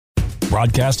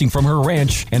Broadcasting from her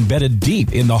ranch embedded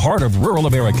deep in the heart of rural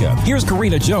America, here's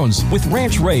Karina Jones with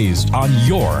Ranch Raised on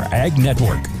your Ag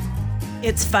Network.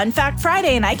 It's Fun Fact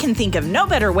Friday, and I can think of no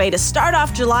better way to start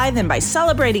off July than by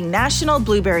celebrating National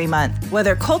Blueberry Month.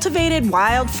 Whether cultivated,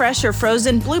 wild, fresh, or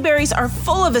frozen, blueberries are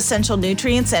full of essential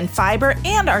nutrients and fiber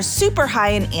and are super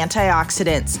high in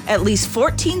antioxidants. At least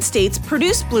 14 states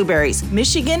produce blueberries.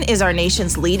 Michigan is our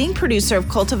nation's leading producer of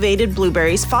cultivated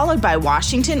blueberries, followed by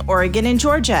Washington, Oregon, and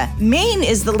Georgia. Maine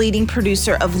is the leading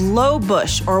producer of low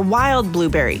bush or wild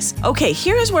blueberries. Okay,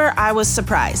 here's where I was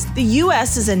surprised. The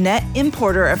U.S. is a net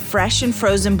importer of fresh and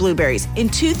frozen blueberries. In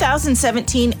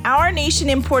 2017, our nation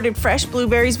imported fresh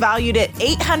blueberries valued at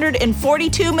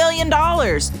 $842 million.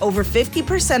 Over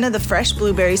 50% of the fresh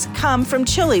blueberries come from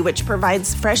Chile, which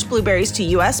provides fresh blueberries to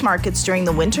U.S. markets during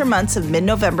the winter months of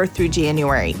mid-November through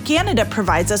January. Canada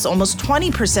provides us almost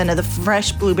 20% of the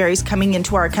fresh blueberries coming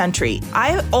into our country.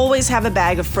 I always have a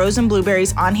bag of frozen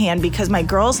blueberries on hand because my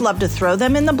girls love to throw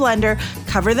them in the blender,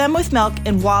 cover them with milk,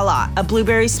 and voila, a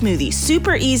blueberry smoothie.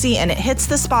 Super easy, and it hits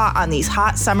the spot on these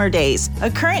hot summer days. A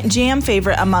current jam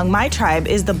favorite among my tribe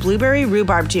is the blueberry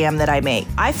rhubarb jam that I make.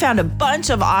 I found a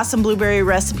bunch of awesome blueberry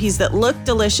recipes that look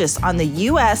delicious on the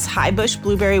U.S. Highbush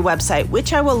Blueberry website,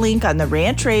 which I will link on the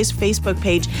Ranch Raised Facebook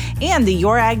page and the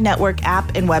Your Ag Network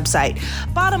app and website.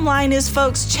 Bottom line is,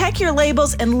 folks, check your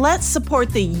labels and let's support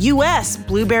the U.S.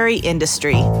 blueberry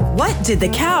industry. What did the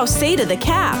cow say to the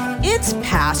calf? It's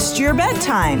past your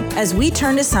bedtime. As we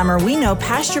turn to summer, we know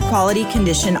pasture quality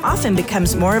condition often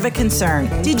becomes more of a concern.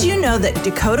 Did you know that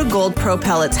Dakota Gold Pro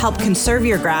Pellets help conserve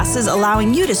your grasses,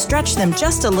 allowing you to stretch them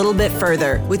just a little bit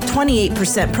further? With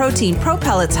 28% protein, Pro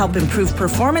Pellets help improve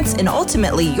performance and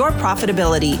ultimately your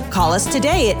profitability. Call us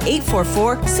today at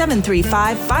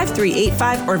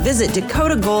 844-735-5385 or visit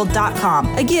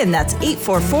dakotagold.com. Again, that's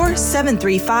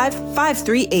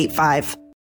 844-735-5385.